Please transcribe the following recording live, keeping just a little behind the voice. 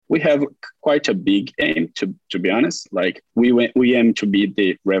we have quite a big aim, to be honest. Like we aim to be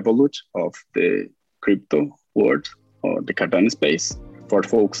the Revolut of the crypto world or the Cardano space. For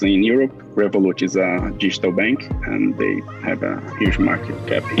folks in Europe, Revolut is a digital bank and they have a huge market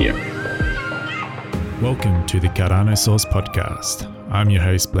cap here. Welcome to the Cardano Source podcast. I'm your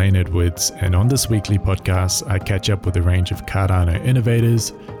host, Blaine Edwards, and on this weekly podcast, I catch up with a range of Cardano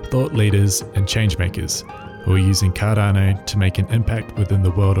innovators, thought leaders, and changemakers who are using Cardano to make an impact within the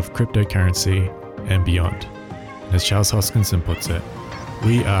world of cryptocurrency and beyond. As Charles Hoskinson puts it,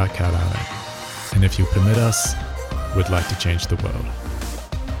 we are Cardano, and if you'll permit us, we'd like to change the world.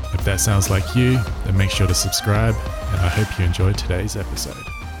 If that sounds like you, then make sure to subscribe, and I hope you enjoyed today's episode.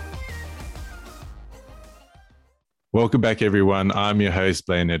 Welcome back, everyone. I'm your host,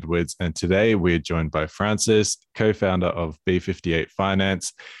 Blaine Edwards, and today we're joined by Francis, co-founder of B58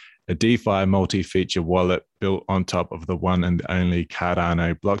 Finance, a DeFi multi-feature wallet built on top of the one and only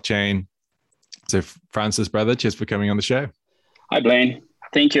Cardano blockchain. So Francis, brother, cheers for coming on the show. Hi, Blaine.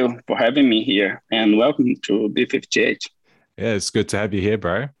 Thank you for having me here, and welcome to B58. Yeah, it's good to have you here,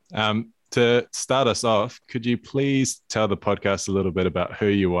 bro. To start us off, could you please tell the podcast a little bit about who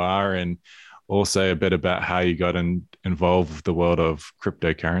you are and also a bit about how you got involved with the world of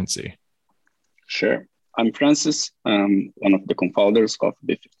cryptocurrency? Sure. I'm Francis, one of the co-founders of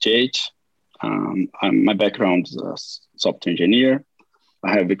B58. My background is a software engineer.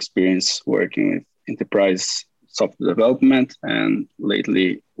 I have experience working with enterprise software development and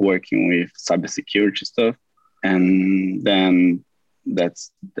lately working with cybersecurity stuff. And then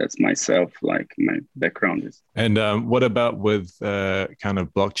that's myself, like my background is. And what about with kind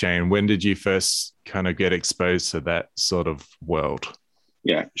of blockchain? When did you first kind of get exposed to that sort of world?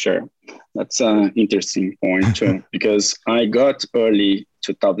 Yeah, sure. That's an interesting point too, because I got early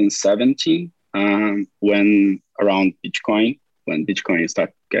 2017 when Bitcoin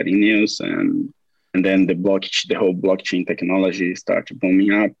started getting news and then the whole blockchain technology started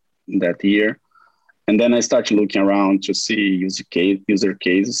booming up that year. And then I started looking around to see user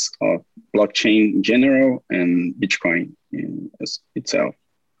cases of blockchain in general and Bitcoin itself.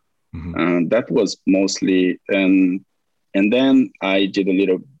 Mm-hmm. That was mostly, and then I did a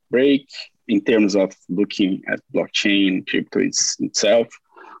little break in terms of looking at blockchain, crypto itself,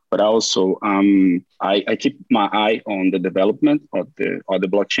 but also I keep my eye on the development of the other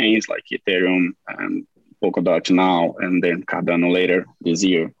blockchains like Ethereum and Polkadot now, and then Cardano later this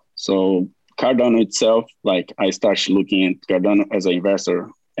year. So Cardano itself, like I started looking at Cardano as an investor,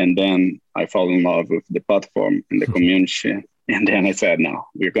 and then I fell in love with the platform and the community. And then I said, no,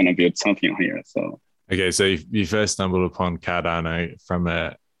 we're going to build something here. So, okay, so you first stumbled upon Cardano from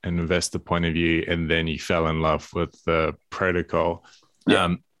an investor point of view, and then you fell in love with the protocol.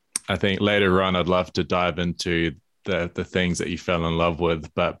 Yeah. I think later on, I'd love to dive into the things that you fell in love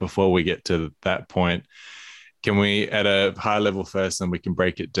with. But before we get to that point, can we, at a high level first, and we can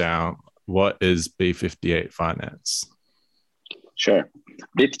break it down, what is B58 Finance? Sure.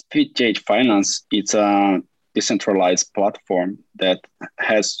 B58 Finance, it's a decentralized platform that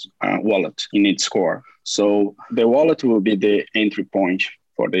has a wallet in its core. So the wallet will be the entry point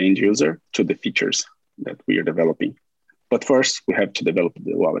for the end user to the features that we are developing. But first, we have to develop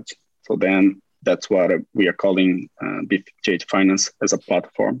the wallet. So then that's what we are calling B58 Finance as a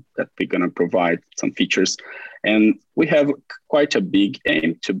platform that we're going to provide some features. And we have quite a big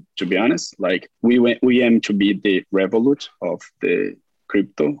aim, to be honest. Like we aim to be the Revolut of the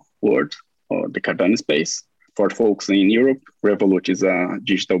crypto world or the Cardano space. For folks in Europe, Revolut is a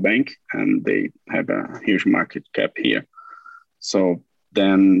digital bank and they have a huge market cap here. So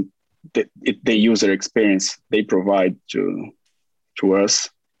then the user experience they provide to us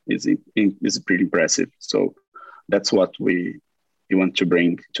is pretty impressive. So that's what we want to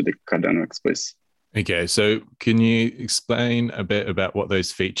bring to the Cardano space. Okay, so can you explain a bit about what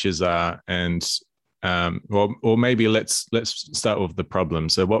those features are, and or maybe let's start with the problem.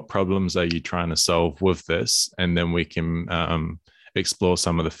 So what problems are you trying to solve with this, and then we can explore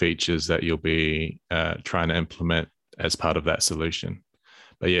some of the features that you'll be trying to implement as part of that solution.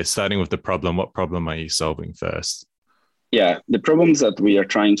 But yeah, starting with the problem, what problem are you solving first? Yeah, the problems that we are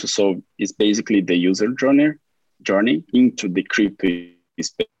trying to solve is basically the user journey into the crypto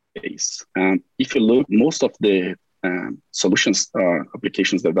space. If you look, most of the solutions or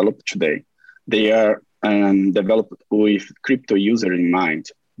applications developed today, they are developed with crypto user in mind.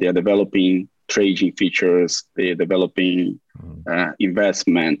 They are developing trading features, they are developing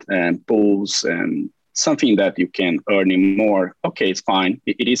investment and pools and something that you can earn more. Okay, it's fine.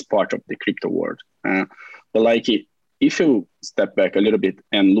 It is part of the crypto world. But like if you step back a little bit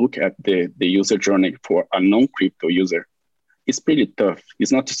and look at the user journey for a non-crypto user, it's pretty tough.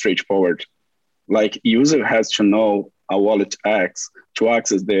 It's not straightforward. Like user has to know a wallet X to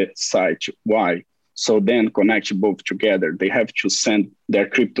access the site Y. So then connect both together. They have to send their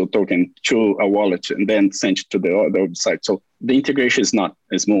crypto token to a wallet and then send it to the other website. So the integration is not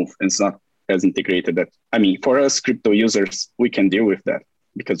as smooth. It's not as integrated. For us crypto users, we can deal with that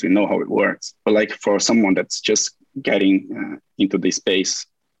because we know how it works. But like for someone that's just getting into this space,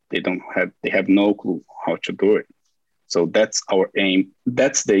 they have no clue how to do it. So that's our aim.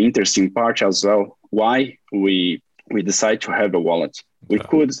 That's the interesting part as well. Why we decide to have a wallet. We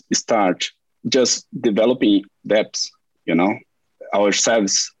could start just developing dApps,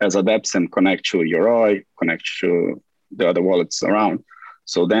 ourselves as a dApps and connect to Yoroi, connect to the other wallets around.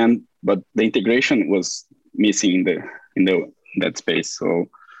 So then, but the integration was missing in that space. So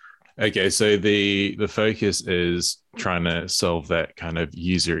okay, so the focus is trying to solve that kind of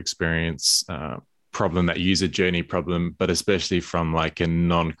user experience problem, that user journey problem, but especially from like a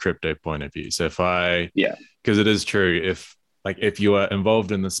non-crypto point of view. So because it is true, if you are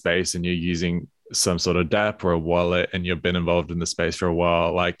involved in the space and you're using some sort of dApp or a wallet and you've been involved in the space for a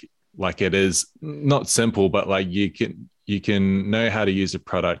while, like it is not simple, but like you can know how to use a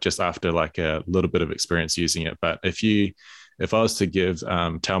product just after like a little bit of experience using it. But if I was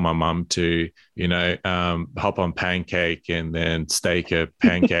to tell my mum to, hop on Pancake and then stake a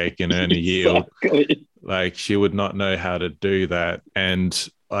pancake and earn a yield, like she would not know how to do that. And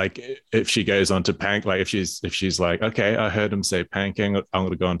like if she goes on to if she's like, okay, I heard him say Pancake, I'm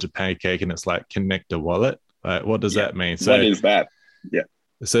going to go on to Pancake, and it's like connect a wallet. Like, what does that mean? So what is that? Yeah.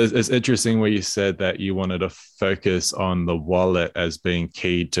 So it's interesting where you said that you wanted to focus on the wallet as being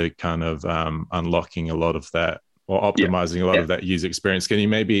key to kind of unlocking a lot of that, or optimizing a lot of that user experience. Can you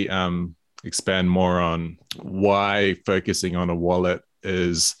maybe expand more on why focusing on a wallet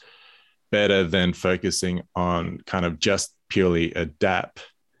is better than focusing on kind of just purely a dApp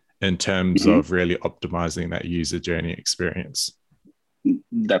in terms of really optimizing that user journey experience?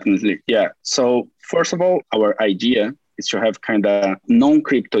 Definitely. Yeah. So first of all, our idea is to have kind of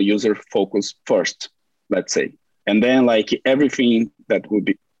non-crypto user focus first, let's say. And then like everything that would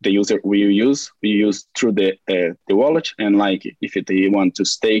be the user we use through the wallet. And like if they want to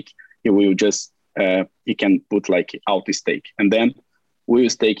stake, he will just he can put like auto stake, and then we will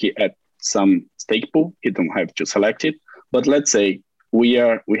stake it at some stake pool. You don't have to select it. But let's say we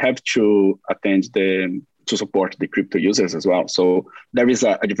have to to support the crypto users as well. So there is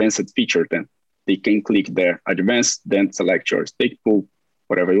an advanced feature. Then they can click there, advanced, then select your stake pool,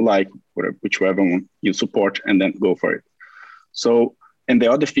 whatever you like, whichever one you support, and then go for it. So, and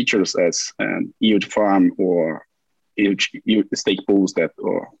the other features as yield farm or yield stake pools that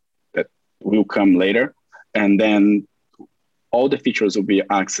will come later, and then all the features will be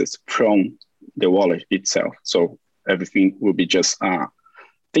accessed from the wallet itself. So everything will be just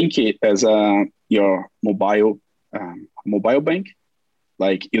think it as your mobile bank.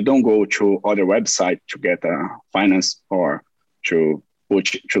 Like you don't go to other website to get finance or to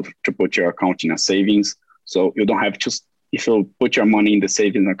put your account in a savings. So you don't have to, if you put your money in the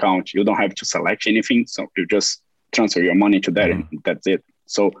savings account, you don't have to select anything. So you just transfer your money to that and that's it.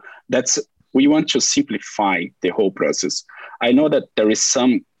 So we want to simplify the whole process. I know that there is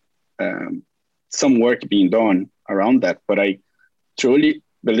some work being done around that, but I truly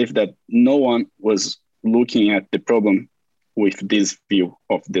believe that no one was looking at the problem with this view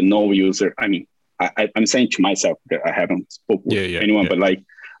of the no user. I mean, I'm saying to myself that I haven't spoken with anyone, but like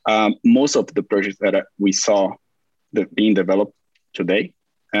most of the projects that we saw that being developed today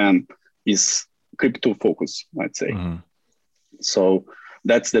is crypto focus, let's say. So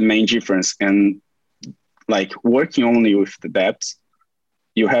that's the main difference. And like working only with the dApps,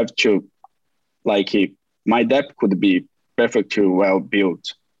 you have to, like my dApp could be perfectly well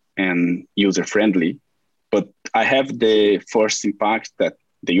built and user friendly, but I have the first impact that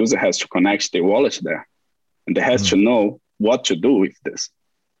the user has to connect the wallet there, and they has to know what to do with this.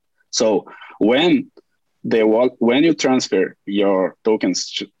 So when you transfer your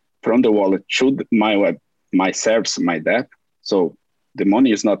tokens from the wallet to my service, my dApp, so the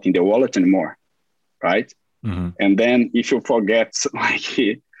money is not in the wallet anymore, right? And then if you forget, like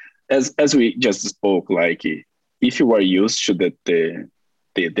as we just spoke, like if you are used to the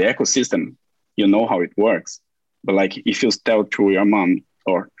ecosystem, you know how it works. But like if you tell to your mom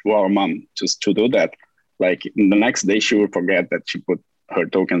or to our mom just to do that, like the next day she will forget that she put her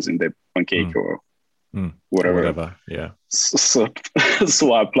tokens in the Pancake or whatever. Yeah. So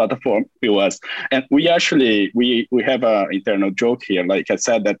swap platform it was. And we actually we have an internal joke here. Like I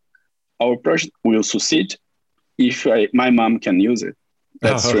said, that our project will succeed if my mom can use it.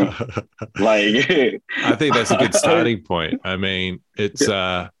 That's true. Like, I think that's a good starting point. I mean, it's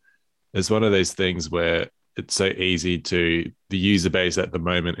one of those things where it's so easy to, the user base at the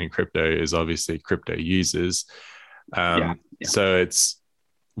moment in crypto is obviously crypto users. So it's,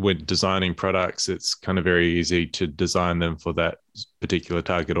 when designing products, it's kind of very easy to design them for that particular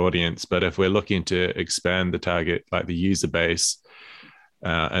target audience. But if we're looking to expand the target, like the user base,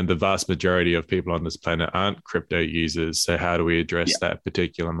 and the vast majority of people on this planet aren't crypto users, so how do we address that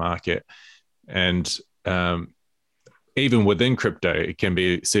particular market? And even within crypto, it can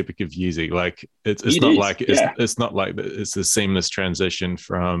be super confusing. Like it's not like it's a seamless transition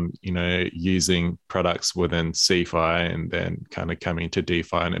from, you know, using products within CeFi and then kind of coming to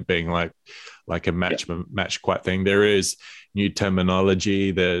DeFi and it being like a match quite thing. There is new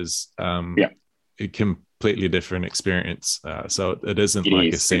terminology. There's a completely different experience. So it isn't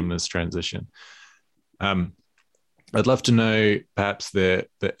a seamless transition. I'd love to know perhaps the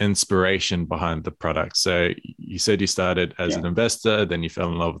inspiration behind the product. So you said you started as an investor, then you fell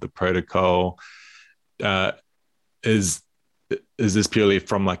in love with the protocol. Is this purely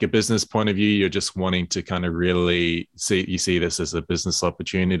from like a business point of view? You're just wanting to kind of really see this as a business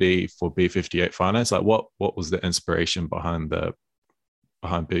opportunity for B58 Finance? Like what was the inspiration behind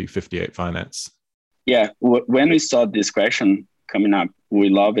B58 Finance? Yeah, when we saw this question coming up, we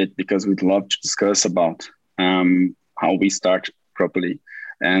love it because we'd love to discuss about how we start properly.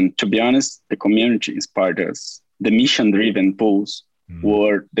 And to be honest, the community inspired us. The mission-driven pools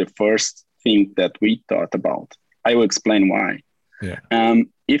were the first thing that we thought about. I will explain why. Yeah.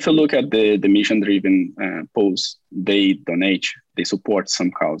 If you look at the mission-driven pools, they donate, they support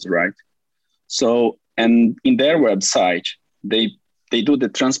some cause, right? So, and in their website, they do the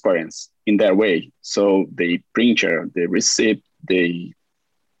transparency in their way. So they print the receipt, they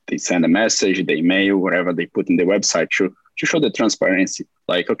send a message, they mail, whatever they put in the website to show the transparency.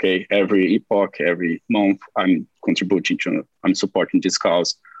 Like, okay, every epoch, every month, I'm supporting this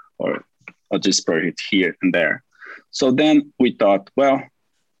cause or this project here and there. So then we thought, well,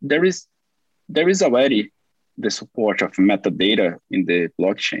 there is already the support of metadata in the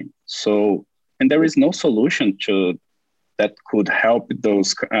blockchain. So, and there is no solution that could help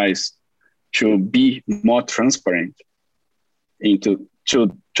those guys to be more transparent to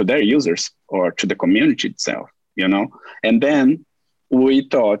their users or to the community itself, you know? And then we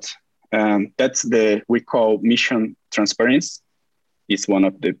thought we call mission transparency. It's on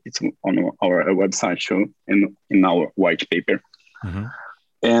our website show and in our white paper. Mm-hmm.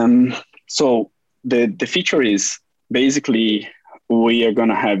 And so the feature is basically we are going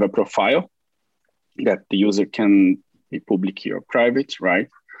to have a profile that the user can be public or private, right?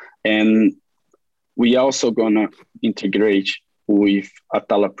 And we also going to integrate with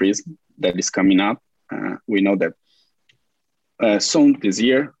Atala Prism that is coming up. We know that soon this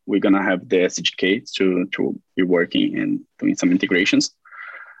year, we're going to have the SDK to be working and doing some integrations.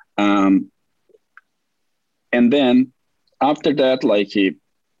 And then after that, like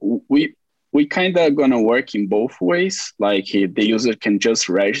we kind of going to work in both ways. Like the user can just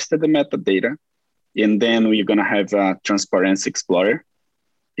register the metadata, and then we're going to have a Transparency Explorer,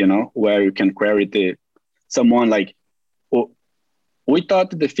 you know, where you can query someone like, we thought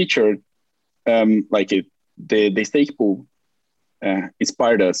the feature, the stake pool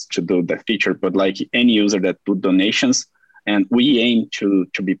inspired us to do the feature, but like any user that do donations, and we aim to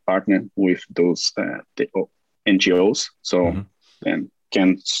be partnered with those the NGOs, so then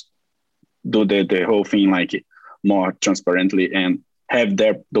can do the whole thing like more transparently and have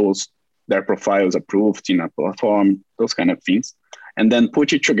their profiles approved in a platform, those kind of things, and then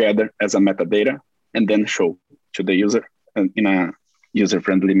put it together as a metadata and then show to the user in a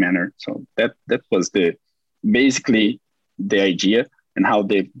user-friendly manner. So that was basically the idea and how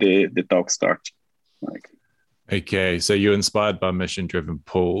the talk started. Okay, so you're inspired by mission-driven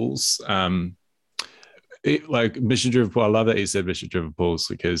pools. Mission-driven pool, I love that you said mission-driven pools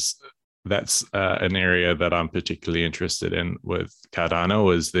because that's an area that I'm particularly interested in with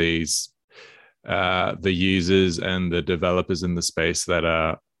Cardano is the users and the developers in the space that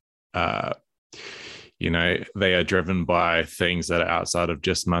are they are driven by things that are outside of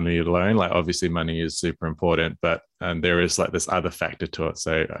just money alone. Like obviously money is super important, but there is like this other factor to it.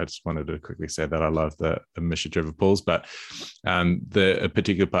 So I just wanted to quickly say that I love the mission-driven pools, but a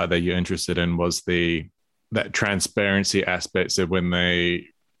particular part that you're interested in was that transparency aspect. So when they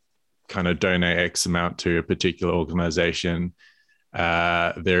kind of donate X amount to a particular organization,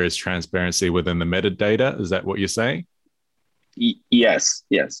 there is transparency within the metadata. Is that what you're saying? Yes.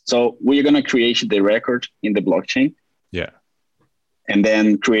 So we're going to create the record in the blockchain. Yeah. And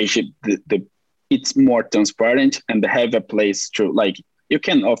then create it's more transparent and have a place to, like, you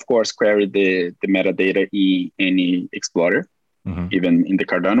can of course query the metadata in any explorer, even in the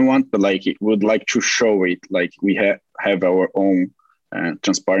Cardano one, but like it would like to show it like we have our own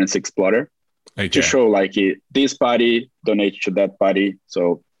transparency explorer to show like this party donated to that party.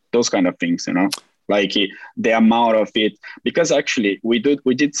 So those kind of things, like the amount of it, because actually we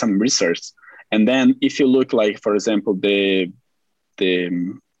did some research. And then if you look like, for example, the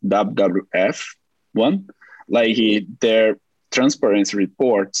WWF one, like their transparency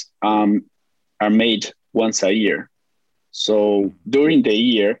reports are made once a year. So during the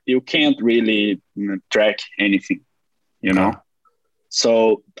year, you can't really track anything,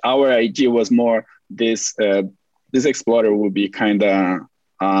 So our idea was more this explorer will be kind of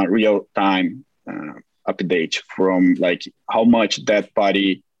real time update from like how much that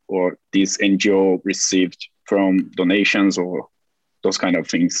party or this NGO received from donations or those kind of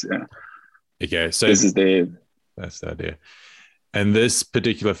things. Okay, so that's the idea. And this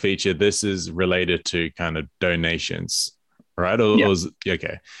particular feature, this is related to kind of donations, right?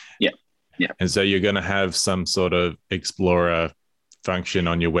 Okay. Yeah. And so you're going to have some sort of explorer function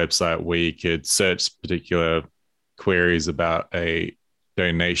on your website where you could search particular queries about a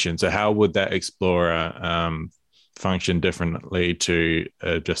donation. So how would that explorer function differently to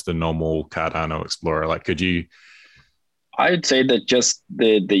just a normal Cardano explorer? Like, could you? I'd say that just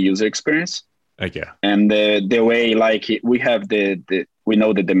the user experience. Okay. And the way like we have we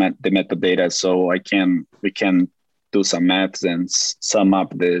know the metadata, so we can do some maths and sum up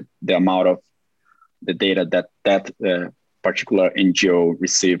the amount of the data that particular NGO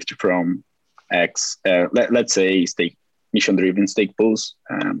received from X. Let's say mission-driven stake pools,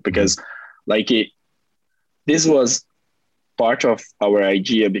 because this was part of our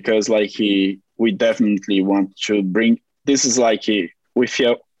idea, because we definitely want to bring. This is we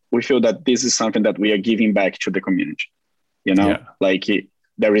feel that this is something that we are giving back to the community.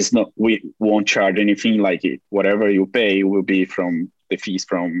 There is we won't charge anything. Whatever you pay will be from the fees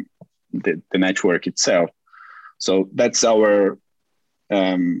from the network itself. So that's our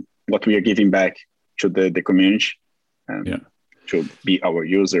what we are giving back to the community, to be our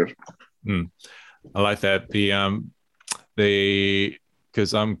user. I like that.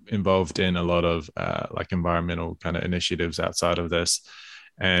 Because I'm involved in a lot of environmental kind of initiatives outside of this.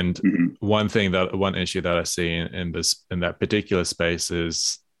 And one issue that I see in that particular space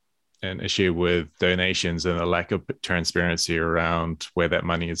is an issue with donations and a lack of transparency around where that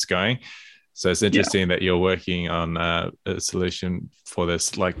money is going. So it's interesting that you're working on a solution for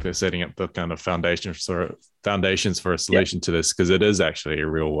this, like they're setting up the kind of foundations for a solution to this, because it is actually a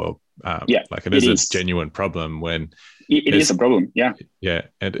real world, it is a genuine problem when it is a problem. Yeah.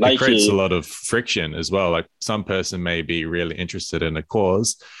 And it creates a lot of friction as well. Like some person may be really interested in a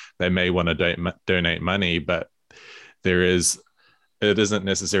cause. They may want to donate money, but it isn't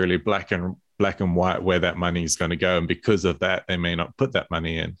necessarily black and white where that money is going to go. And because of that, they may not put that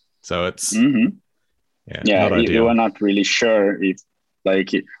money in. So it's, not ideal. You are not really sure if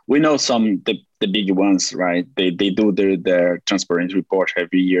we know the big ones, right? They do their transparency report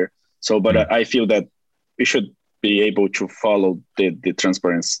every year. So, but I feel that we should be able to follow the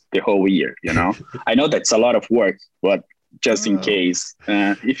transparency the whole year, I know that's a lot of work, but just in case,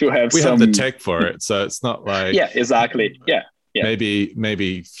 if you have we have the tech for it. So it's not like, yeah, exactly. Yeah.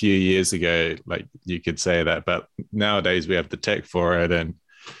 Maybe a few years ago, you could say that, but nowadays we have the tech for it. And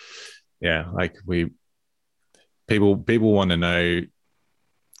people want to know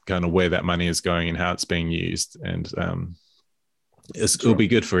kind of where that money is going and how it's being used. And it'll be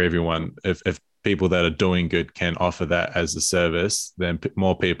good for everyone if people that are doing good can offer that as a service, then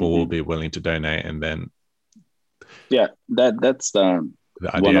more people will be willing to donate. And then that's the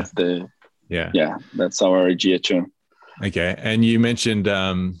idea. One of the that's our idea too. Okay. And you mentioned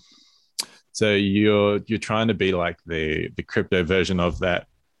so you're trying to be like the crypto version of that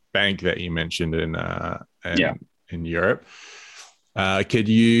bank that you mentioned in Europe. Could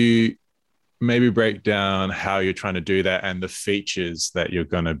you maybe break down how you're trying to do that and the features that you're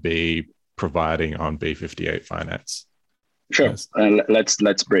going to be providing on B58 Finance? Sure. Yes.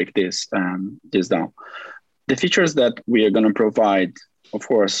 Let's break this down. The features that we are going to provide, of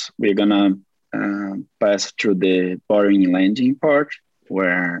course, we're going to pass through the borrowing and lending part,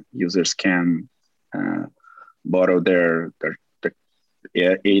 where users can borrow their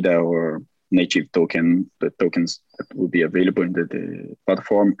ADA or native token, the tokens that will be available in the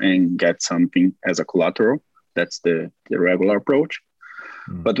platform, and get something as a collateral. That's the regular approach.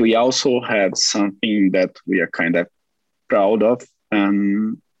 But we also have something that we are kind of proud of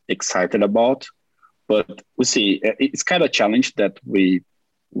and excited about. But we see it's kind of a challenge that we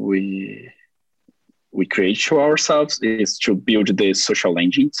we create to ourselves is to build the social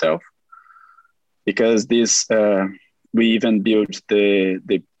engine itself, because this we even build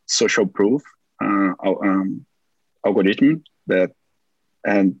the social proof algorithm that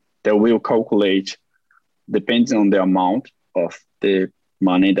will calculate, depends on the amount of the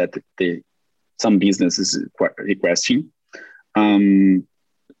money that some business is requesting.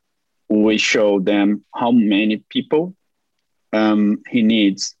 We show them how many people he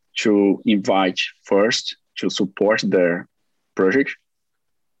needs to invite first to support their project,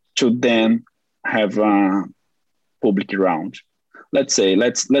 to then have a public round. Let's say,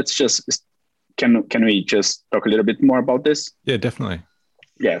 let's just, can we just talk a little bit more about this? Yeah, definitely.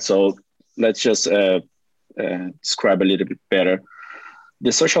 Yeah, so let's just describe a little bit better.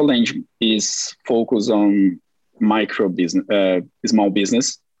 The social engine is focused on micro business, small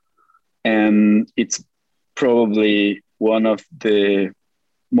business, and it's probably one of the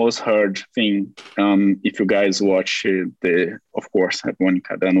most heard thing. If you guys watch of course, everyone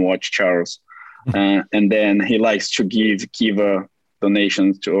can watch Charles, and then he likes to give a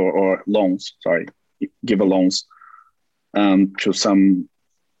donations to, or loans, give a loans to some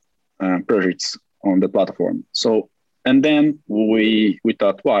projects on the platform. So, and then we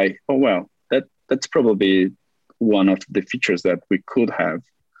thought, why? Oh, well, that's probably one of the features that we could have.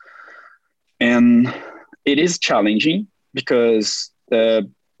 And it is challenging because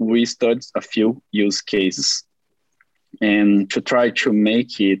we studied a few use cases, and to try to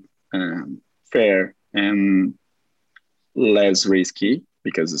make it fair and less risky,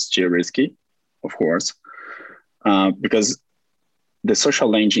 because it's still risky, of course, because the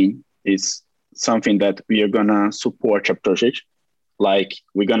social engine is something that we are gonna support a project. Like,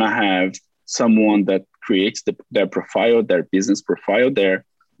 we're gonna have someone that creates their profile, their business profile there,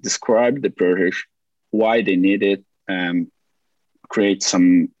 describe the project, why they need it, create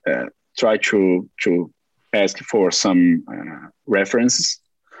some, try to ask for some references.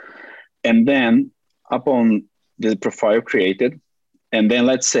 And then upon the profile created, and then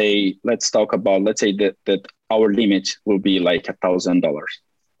let's say that our limit will be like $1,000.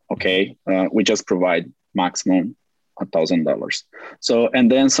 Okay, we just provide maximum $1,000. So, and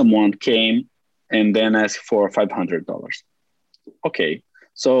then someone came and then asked for $500. Okay,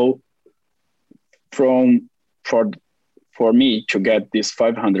 so for me to get this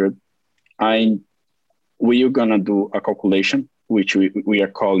 500, we are gonna do a calculation, which we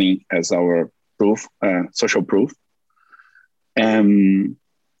are calling as our proof, social proof. And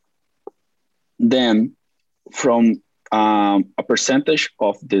then from a percentage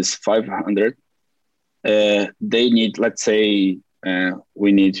of this 500, they need, let's say,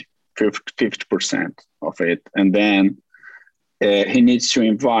 we need 50% of it. And then he needs to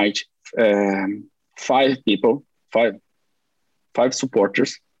invite 5 people, five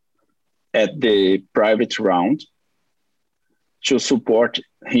supporters at the private round to support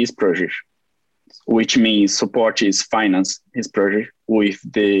his project, which means support is finance his project with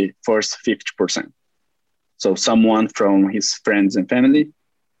the first 50%. So someone from his friends and family.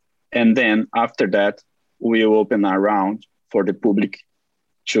 And then after that, we'll open a round for the public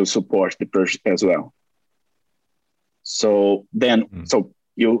to support the project as well. So then, so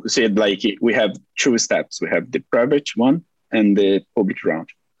you said, like, we have 2 steps. We have the private one and the public round.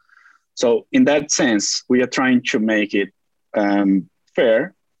 So in that sense, we are trying to make it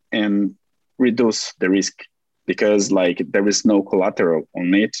fair and reduce the risk, because like there is no collateral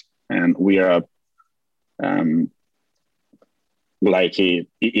on it, and we are like it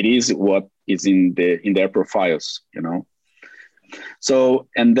is what is in their profiles, you know. So,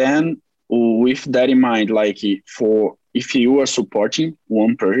 and then with that in mind, like, if you are supporting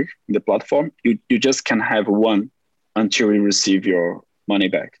one project in the platform, you just can have one until you receive your money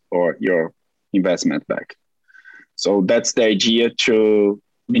back or your investment back. So that's the idea, to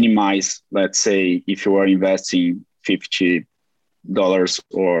minimize, let's say, if you are investing $50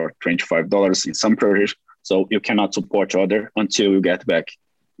 or $25 in some project, so you cannot support other until you get back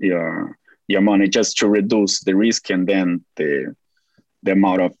your money, just to reduce the risk, and then the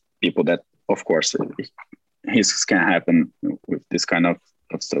amount of people that, of course, risks can happen with this kind of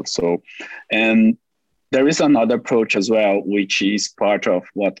stuff. So, and there is another approach as well, which is part of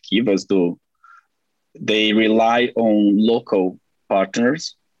what Kivas do. They rely on local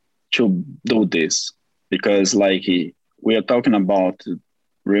partners to do this, because like we are talking about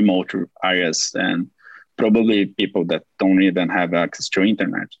remote areas and probably people that don't even have access to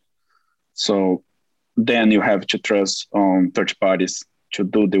internet. So then you have to trust on third parties to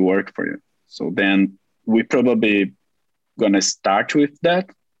do the work for you. So then we probably gonna start with that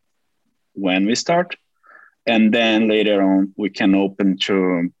when we start. And then later on, we can open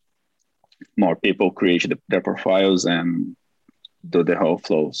to more people create their profiles and do the whole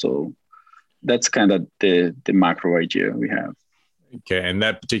flow. So that's kind of the macro idea we have. Okay, and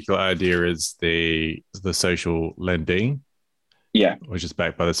that particular idea is the social lending, Yeah, which is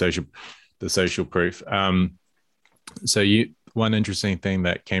backed by the social proof. So one interesting thing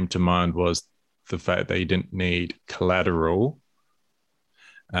that came to mind was the fact that you didn't need collateral,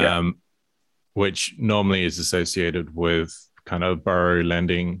 which normally is associated with kind of borrow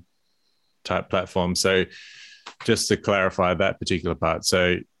lending type platform. So just to clarify that particular part,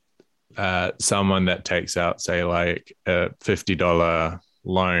 so someone that takes out, say, like a $50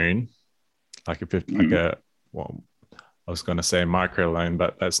 loan, like I was going to say micro loan,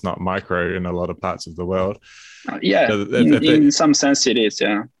 but that's not micro in a lot of parts of the world. So in some sense it is,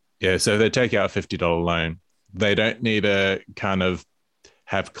 yeah. Yeah, so they take out a $50 loan. They don't need to kind of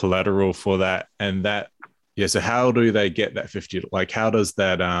have collateral for that. And that, so how do they get that 50? Like, how does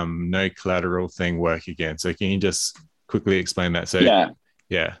that no collateral thing work again? So can you just quickly explain that? So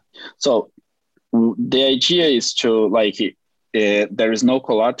yeah. So the idea is to there is no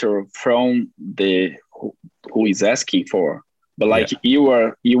collateral from the who is asking for, but you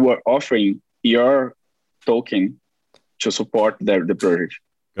are offering your token to support the project.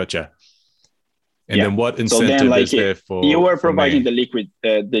 Gotcha. And then what incentive is there for? You are providing the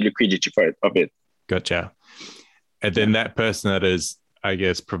liquidity part of it. Gotcha. And then that person that is, I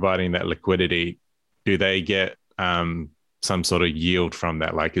guess, providing that liquidity, do they get some sort of yield from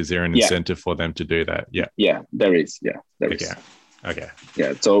that? Like, is there an incentive for them to do that? Yeah. Yeah, there is. Yeah, there is. Okay.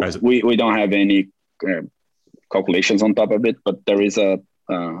 Yeah. So we don't have any calculations on top of it, but there is a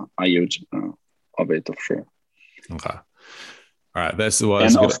yield of it, for sure. Okay. All right. That's what.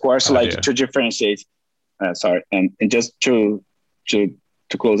 And of course, to differentiate. And just to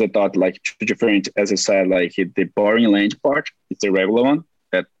close the thought, to differentiate, as I said, the borrowing lend part, it's a regular one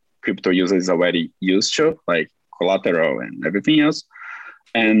that crypto users already used to, like collateral and everything else.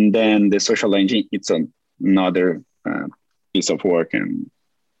 And then the social lending, it's another piece of work, and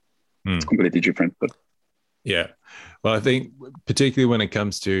it's completely different. But yeah, well, I think particularly when it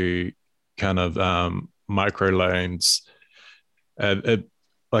comes to kind of micro loans,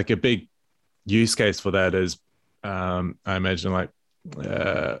 like a big use case for that is, I imagine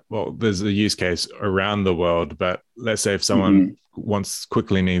there's a use case around the world, but let's say if someone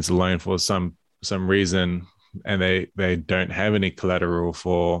quickly needs a loan for some reason, and they don't have any collateral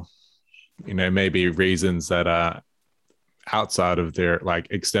for, maybe reasons that are outside of their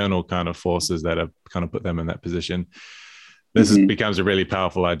external kind of forces that have kind of put them in that position. This becomes a really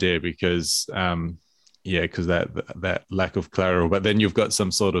powerful idea because because that lack of collateral, but then you've got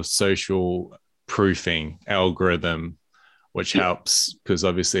some sort of social proofing algorithm which helps, because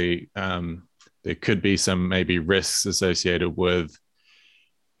obviously there could be some maybe risks associated with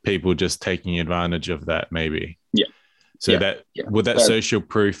people just taking advantage of that, maybe. Would that social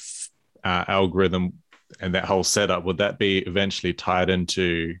proof algorithm and that whole setup, would that be eventually tied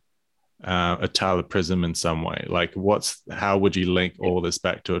into a Tyler Prism in some way? Like, how would you link all this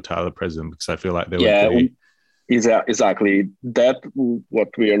back to a Tyler Prism? Because I feel like there would be. Exactly. That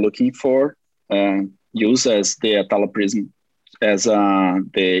what we are looking for, use as the Tyler Prism as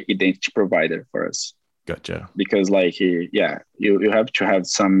the identity provider for us. Gotcha. Because you have to have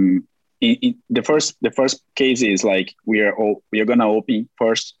some. The first case is we are gonna open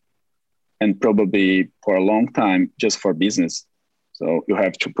first, and probably for a long time just for business. So you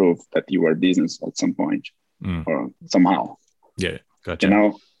have to prove that you are business at some point or somehow. Yeah,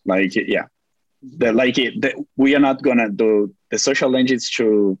 gotcha. We are not gonna do the social engines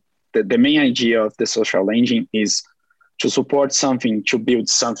to. The main idea of the social engine is to support something, to build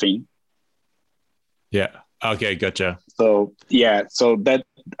something. Yeah. Okay. Gotcha. So that,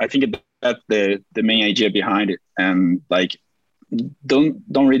 I think that's the main idea behind it, and doesn't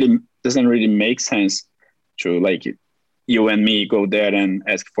really make sense to you and me go there and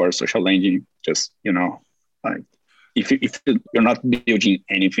ask for a social engine. Just if you're not building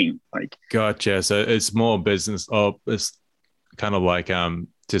anything, Gotcha. So it's more business, or it's kind of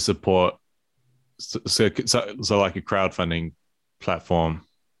to support. So like a crowdfunding platform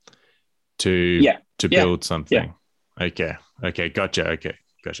to build something. Yeah. Okay. Gotcha.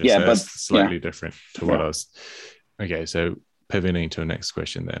 Yeah, so that's slightly different to what I was. Okay, so pivoting to the next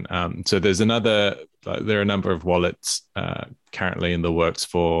question then. So there's there are a number of wallets currently in the works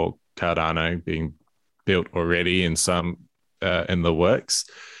for Cardano, being built already, and some in the works.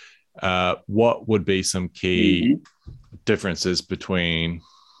 What would be some key differences between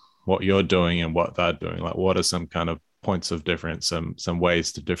what you're doing and what they're doing? Like, what are some kind of points of difference, some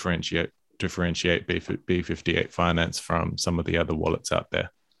ways to differentiate B58 Finance from some of the other wallets out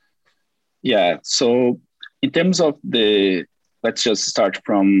there? Yeah. So in terms of let's just start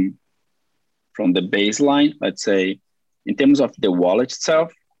from the baseline. Let's say in terms of the wallet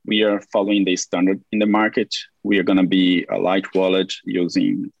itself, we are following the standard in the market. We are going to be a light wallet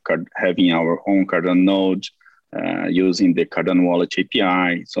having our own Cardano node, using the Cardano Wallet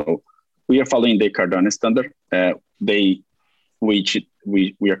API. So we are following the Cardano standard, which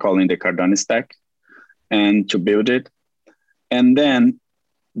we are calling the Cardano stack, and to build it. And then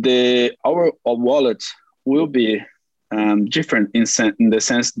our wallet will be different in the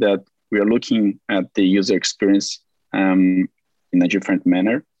sense that we are looking at the user experience in a different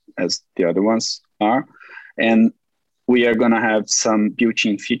manner as the other ones are. And we are going to have some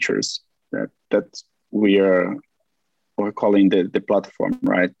built-in features that we're calling the platform,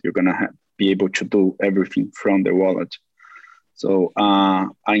 right? You're going to be able to do everything from the wallet. So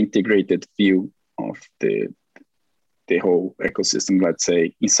an integrated view of the whole ecosystem, let's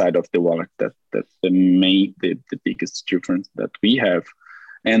say, inside of the wallet. That's the biggest difference that we have.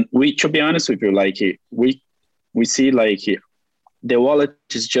 And to be honest with you, like we see like the wallet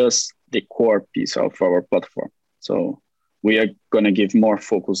is just the core piece of our platform. So we are going to give more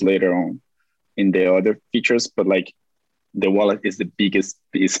focus later on in the other features, but like the wallet is the biggest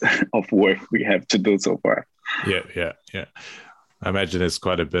piece of work we have to do so far. Yeah. I imagine there's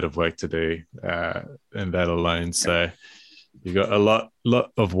quite a bit of work to do in that alone. So you've got a lot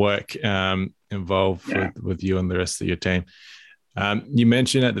of work involved with you and the rest of your team. You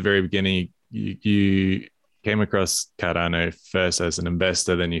mentioned at the very beginning, you came across Cardano first as an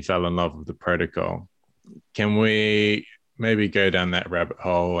investor, then you fell in love with the protocol. Can we maybe go down that rabbit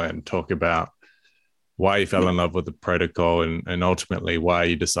hole and talk about why you fell in love with the protocol and ultimately why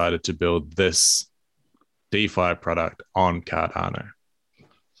you decided to build this DeFi product on Cardano?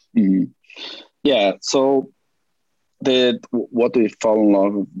 Mm-hmm. Yeah, so what we fall in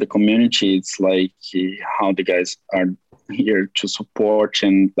love with the community, it's like how the guys are here to support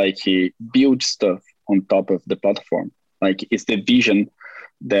and like build stuff on top of the platform. Like it's the vision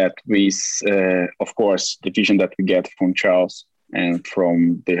that of course, the vision that we get from Charles and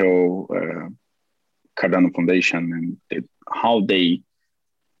from the whole Cardano Foundation and how they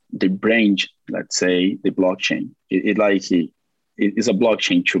brained, let's say, the blockchain. It is a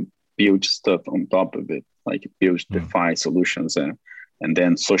blockchain to build stuff on top of it, like it builds DeFi solutions and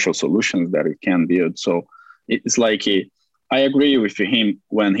then social solutions that it can build. So it's like I agree with him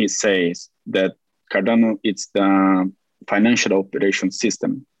when he says that Cardano, it's the financial operation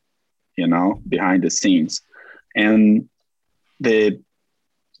system, behind the scenes. And the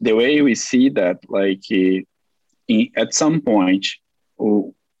way we see that, like at some point,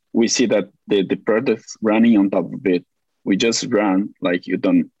 we see that the products running on top of it, we just run like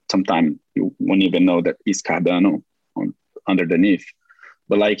sometimes you won't even know that it's Cardano underneath.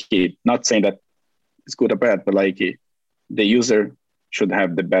 But like not saying that it's good or bad, but like the user should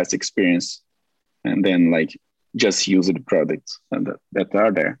have the best experience and then like just use the products that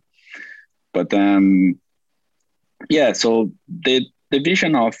are there. But so the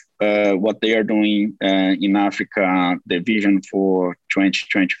vision of what they are doing in Africa, the vision for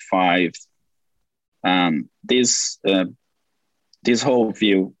 2025, this whole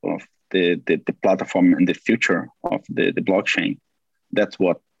view of the platform and the future of the blockchain, that's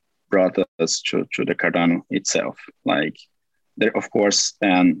what brought us to the Cardano itself. Like there, of course,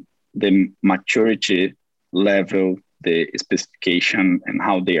 the maturity level, the specification and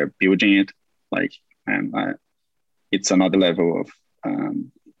how they are building it, like, it's another level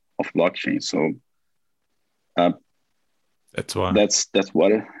of blockchain. So that's why that's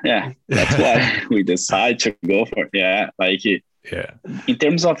why we decide to go for it. In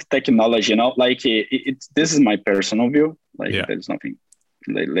terms of technology, like this is my personal view, like there's nothing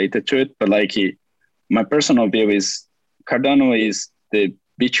related to it, but like my personal view is Cardano is the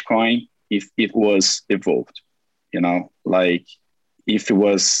Bitcoin if it was evolved, like if it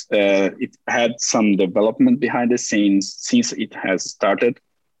was it had some development behind the scenes since it has started,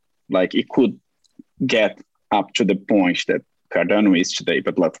 like it could get up to the point that Cardano is today.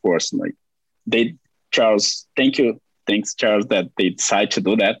 But of course, like thanks Charles that they decided to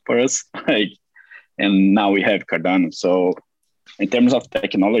do that for us, like, and now we have Cardano. So in terms of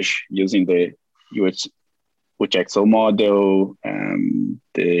technology, using the UTXO model,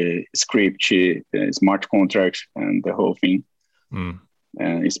 the script, the smart contracts, and the whole thing,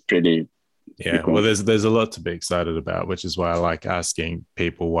 it's pretty. Yeah, well, there's a lot to be excited about, which is why I like asking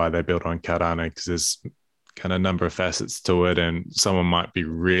people why they build on Cardano, because there's kind of a number of facets to it, and someone might be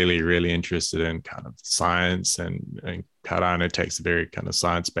really, really interested in kind of science, and Cardano takes a very kind of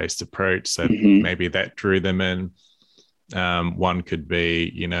science-based approach, so maybe that drew them in. One could be,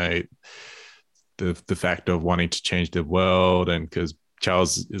 the fact of wanting to change the world, and because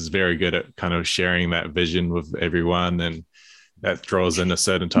Charles is very good at kind of sharing that vision with everyone, and that draws in a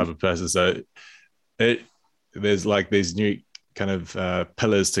certain type of person. So there's like these new kind of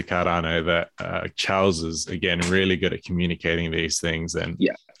pillars to Cardano that Charles is, again, really good at communicating these things. And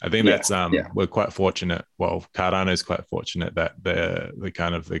I think that's we're quite fortunate. Well, Cardano is quite fortunate that the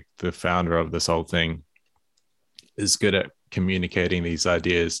kind of the founder of this whole thing is good at communicating these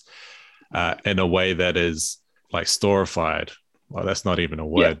ideas in a way that is like storified. Well, that's not even a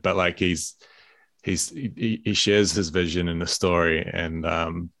word, but like he shares his vision in the story,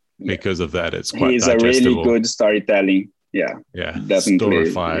 and because of that, it's quite he's digestible. a really good storytelling. Yeah,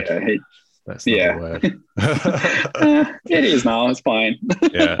 definitely. Storified. Yeah, that's not a word. It is now. It's fine.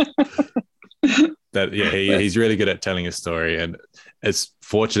 He's really good at telling a story, and it's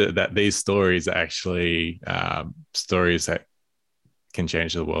fortunate that these stories are actually stories that can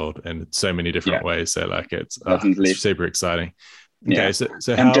change the world in so many different ways. So like it's super exciting. Okay, so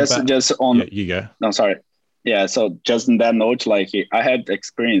how just on you go. No, sorry. Yeah, so just on that note, like I had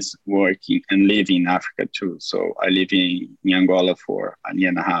experience working and living in Africa too. So I live in Angola for a year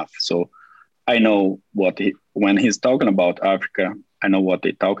and a half. So I know when he's talking about Africa, I know what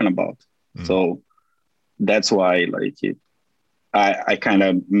they're talking about. So that's why like I kind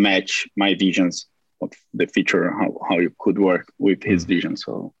of match my visions of the future, how you could work with his vision.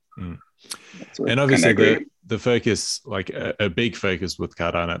 So and obviously the focus, like a big focus with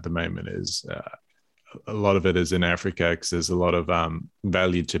Cardano at the moment is a lot of it is in Africa, because there's a lot of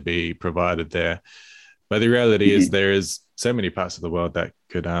value to be provided there. But the reality is there is so many parts of the world that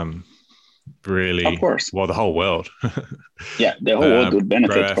could really, of course, well, the whole world. The whole world would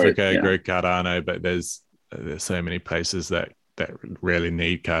benefit grow for Africa, it. Grow Cardano, but there's so many places that really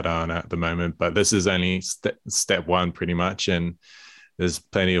need Cardano at the moment. But this is only step one pretty much, and there's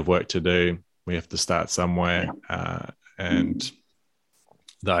plenty of work to do. We have to start somewhere, and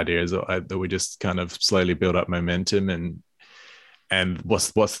the idea is that we just kind of slowly build up momentum, and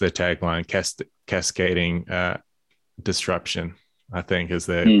what's the tagline? Cascading disruption, I think, is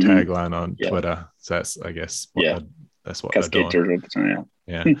their tagline on Twitter. So that's, I guess, that's what Cascade they're doing.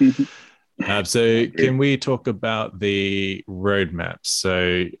 So can we talk about the roadmap?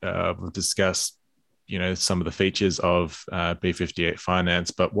 So we've discussed, some of the features of B58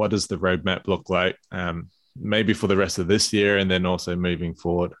 Finance, but what does the roadmap look like? Maybe for the rest of this year, and then also moving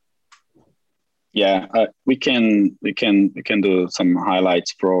forward. We can do some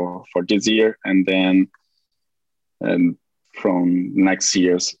highlights for this year, and then from next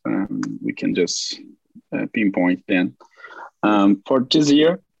year's we can just pinpoint then. For this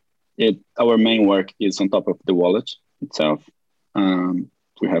year, our main work is on top of the wallet itself.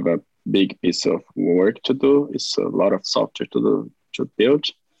 We have a big piece of work to do. It's a lot of software to build,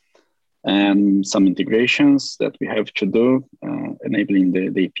 and some integrations that we have to do, enabling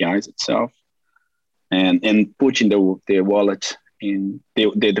the APIs itself, and putting the wallet in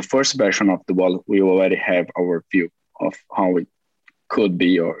the first version of the wallet. We already have our view of how it could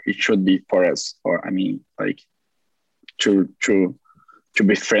be, or it should be for us, or I mean, like to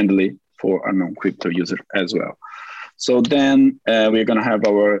be friendly for a non-crypto user as well. So then we're gonna have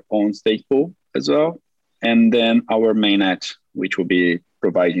our own stake pool as well, and then our mainnet, which will be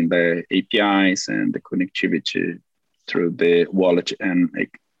providing the APIs and the connectivity through the wallet, and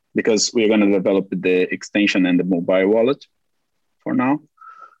because we're going to develop the extension and the mobile wallet for now,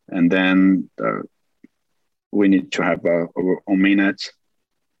 and then we need to have our own mainnet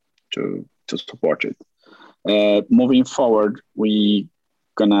to support it. Moving forward, we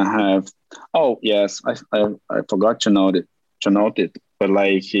gonna have. Oh yes, I forgot to note it. But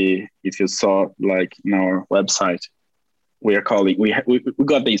like if you saw like in our website, we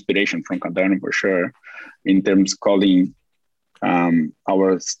got the inspiration from Cardano for sure, in terms of calling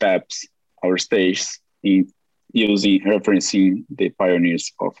our steps, our stages, in referencing the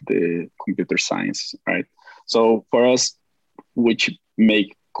pioneers of the computer science, right? So for us, which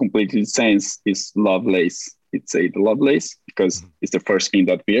make completely sense, is Lovelace. It's the Lovelace because it's the first thing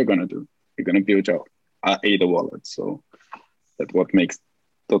that we are gonna do. We're gonna build our ADA wallet, so that's what makes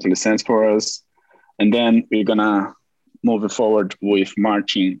totally sense for us. And then we're gonna move forward with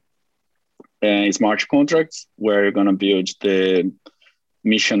marching smart contracts, where you're going to build the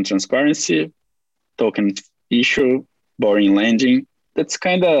mission transparency, token issue, borrowing lending. That's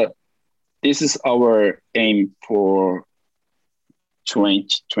this is our aim for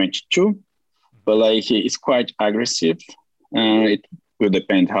 2022, but like it's quite aggressive. It will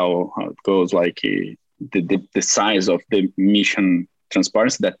depend how it goes, like the size of the mission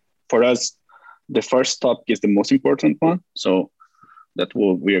transparency. That for us, the first topic is the most important one. So that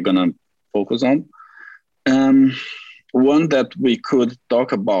we are gonna focus on. One that we could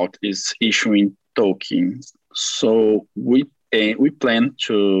talk about is issuing tokens. So we plan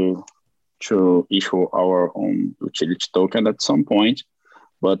to issue our own utility token at some point,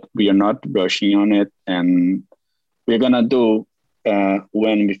 but we are not rushing on it, and we're gonna do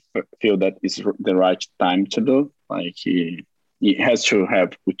when we feel that it's the right time to do. Like it has to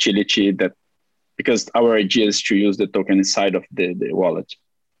have utility, that because our idea is to use the token inside of the wallet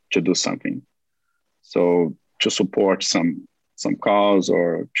to do something. So to support some cause,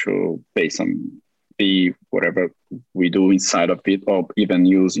 or to pay some fee, whatever we do inside of it, or even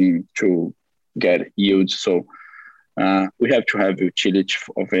using to get yield. So we have to have utility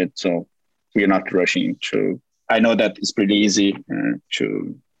of it. So we're not rushing to. I know that it's pretty easy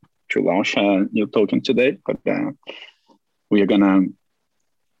to launch a new token today, but we are gonna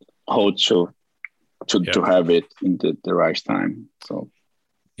hold to have it in the right time. So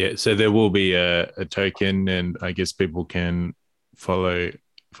yeah, so there will be a token, and I guess people can follow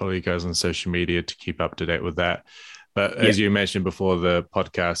you guys on social media to keep up to date with that. But as you mentioned before the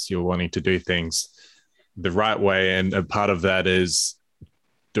podcast, you're wanting to do things the right way, and a part of that is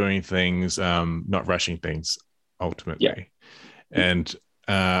doing things, not rushing things ultimately. Yeah. And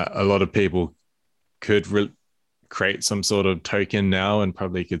a lot of people could create some sort of token now, and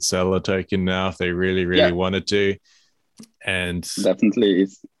probably could sell a token now if they really wanted to. And definitely,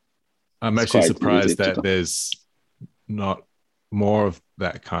 I'm actually surprised that there's not more of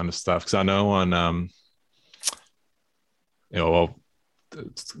that kind of stuff, because I know on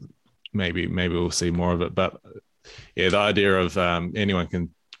maybe we'll see more of it, but yeah, the idea of anyone can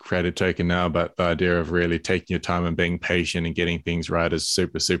create a token now, but the idea of really taking your time and being patient and getting things right is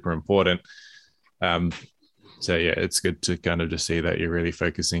super important. So yeah, it's good to kind of just see that you're really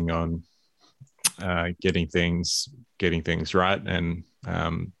focusing on getting things right, and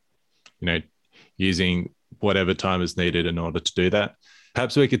using whatever time is needed in order to do that.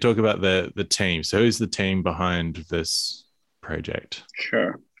 Perhaps we could talk about the team. So who's the team behind this project?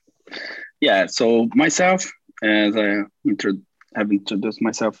 Sure. Yeah. So myself, as I have introduced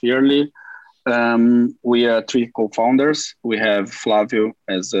myself earlier, we are 3 co-founders. We have Flavio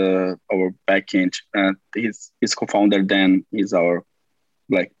as our backend. His co-founder. Then he's our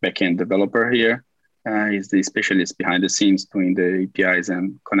backend developer here. He's the specialist behind the scenes doing the APIs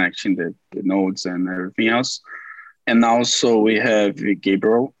and connecting the nodes and everything else. And also we have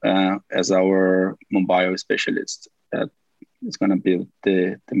Gabriel as our mobile specialist. It's going to build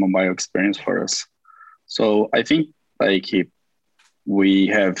the mobile experience for us. So I think we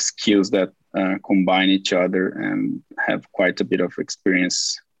have skills that combine each other and have quite a bit of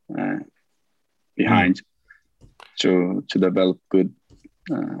experience behind to develop a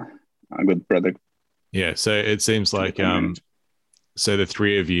good product. Yeah, so it seems like so the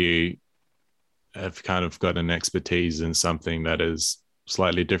 3 of you have kind of got an expertise in something that is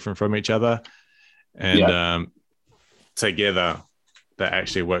slightly different from each other, and together that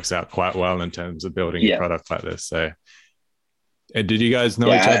actually works out quite well in terms of building a product like this. So, and did you guys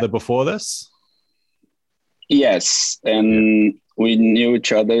know each other before this? Yes, and we knew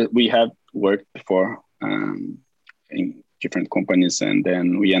each other. We have worked before in different companies, and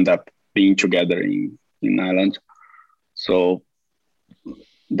then we end up being together in Ireland. So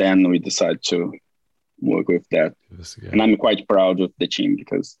then we decided to work with that. And I'm quite proud of the team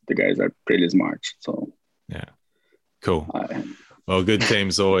because the guys are pretty smart. So yeah, cool. Well, good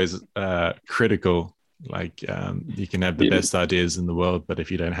team's always critical. You can have the best ideas in the world, but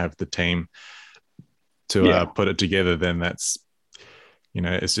if you don't have the team to put it together, then that's,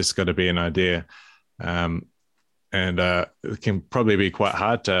 it's just got to be an idea. And it can probably be quite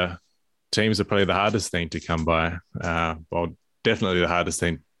hard teams are probably the hardest thing to come by. Well, definitely the hardest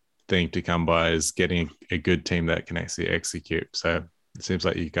thing to come by is getting a good team that can actually execute. So it seems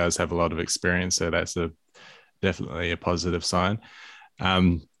like you guys have a lot of experience. So that's definitely a positive sign.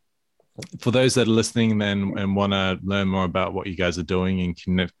 For those that are listening then and want to learn more about what you guys are doing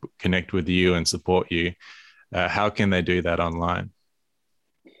and connect with you and support you, how can they do that online?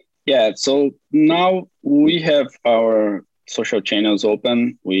 Yeah, so now we have our social channels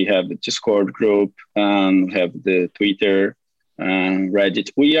open. We have the Discord group, and we have the Twitter and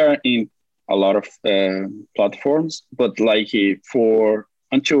Reddit. We are in a lot of platforms, but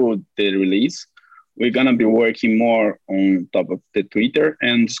until the release, we're gonna be working more on top of the Twitter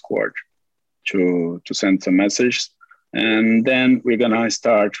and Discord to send some messages. And then we're gonna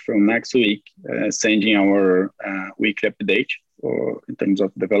start from next week sending our weekly update in terms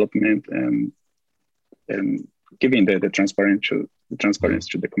of development and giving the transparency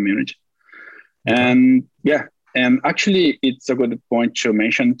to the community. And and actually, it's a good point to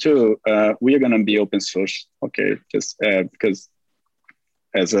mention too. We are gonna be open source, okay? Just because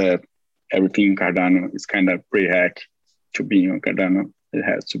as everything in Cardano is kind of pre-hack to be on Cardano, it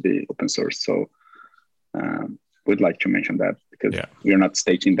has to be open source. So we'd like to mention that because we're not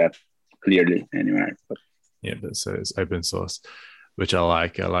stating that clearly anyway. But so it's open source, which I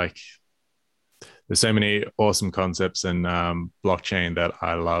like. There's so many awesome concepts in blockchain that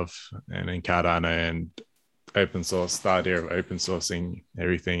I love, and in Cardano and open source, the idea of open sourcing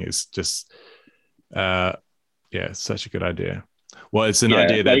everything is just, such a good idea. Well, it's an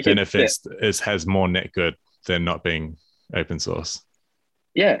idea that benefits has more net good than not being open source.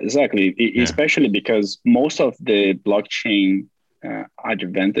 Yeah, exactly. Especially because most of the blockchain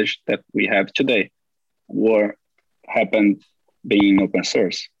advantage that we have today happened being open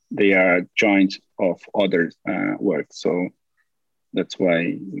source. They are joint of other work. So that's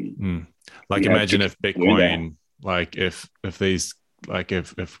why we imagine if Bitcoin, if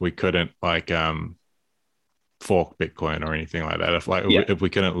we couldn't fork Bitcoin or anything like that, if we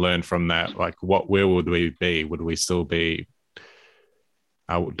couldn't learn from that, where would we be? Would we still be?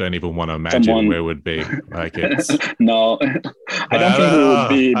 I don't even want to imagine where would be. It's no, I don't think we would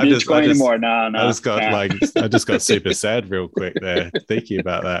be Bitcoin anymore. No. I just got super sad real quick there thinking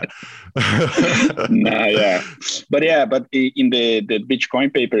about that. But in the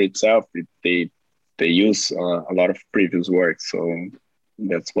Bitcoin paper itself, they use a lot of previous work, so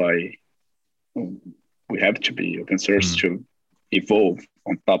that's why we have to be open source to evolve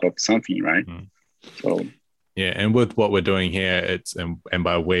on top of something, right? So. Yeah, and with what we're doing here, it's and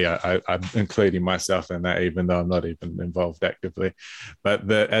by we, I'm including myself in that, even though I'm not even involved actively. But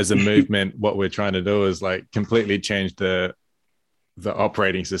as a movement, what we're trying to do is completely change the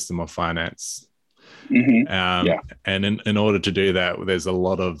operating system of finance. And in order to do that, there's a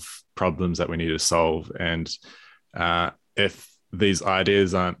lot of problems that we need to solve. And if these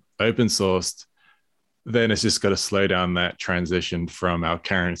ideas aren't open sourced, then it's just got to slow down that transition from our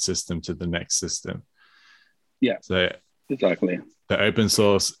current system to the next system. Yeah, so exactly. The open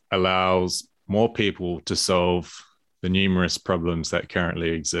source allows more people to solve the numerous problems that currently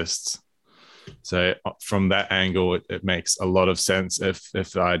exist. So from that angle, it makes a lot of sense if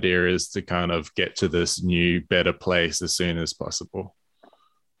the idea is to kind of get to this new, better place as soon as possible.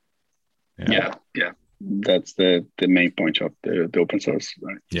 Yeah. That's the main point of the open source,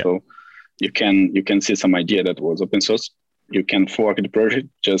 right? Yeah. So you can see some idea that was open source. You can fork the project,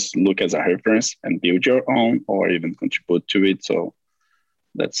 just look as a reference and build your own or even contribute to it. So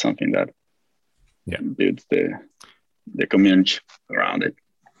that's something that builds the community around it.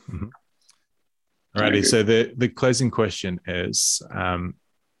 Alrighty, so the closing question is,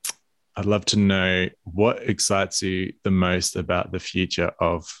 I'd love to know what excites you the most about the future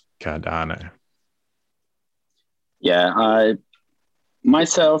of Cardano? Yeah, I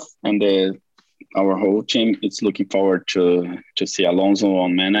myself and our whole team is looking forward to see Alonso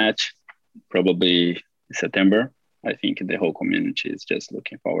on mainnet, probably in September. I think the whole community is just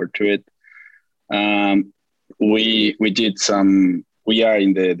looking forward to it. We are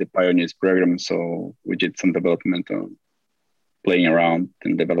in the Pioneers program, so we did some development on playing around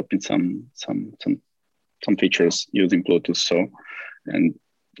and developing some features using Bluetooth. So, and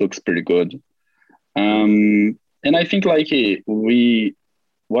looks pretty good. And I think what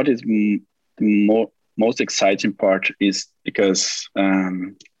is most exciting part is because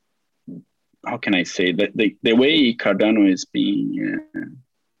how can I say that the way Cardano is being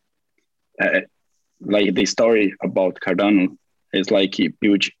the story about Cardano is he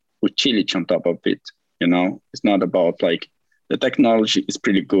built utility on top of it. It's not about the technology is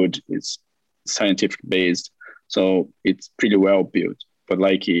pretty good. It's scientific based, so it's pretty well built. But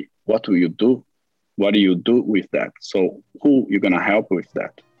what will you do? What do you do with that? So who you're gonna help with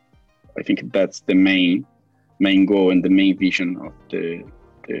that? I think that's the main goal and the main vision of the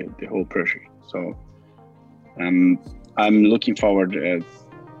whole project. So I'm looking forward as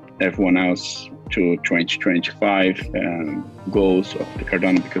everyone else to 2025 goals of the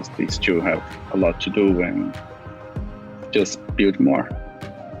Cardano, because they still have a lot to do and just build more.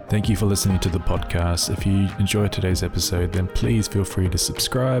 Thank you for listening to the podcast. If you enjoyed today's episode, then please feel free to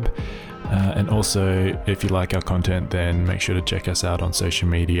subscribe. And also, if you like our content, then make sure to check us out on social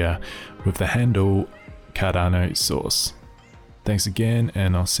media with the handle Cardano Source. Thanks again,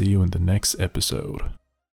 and I'll see you in the next episode.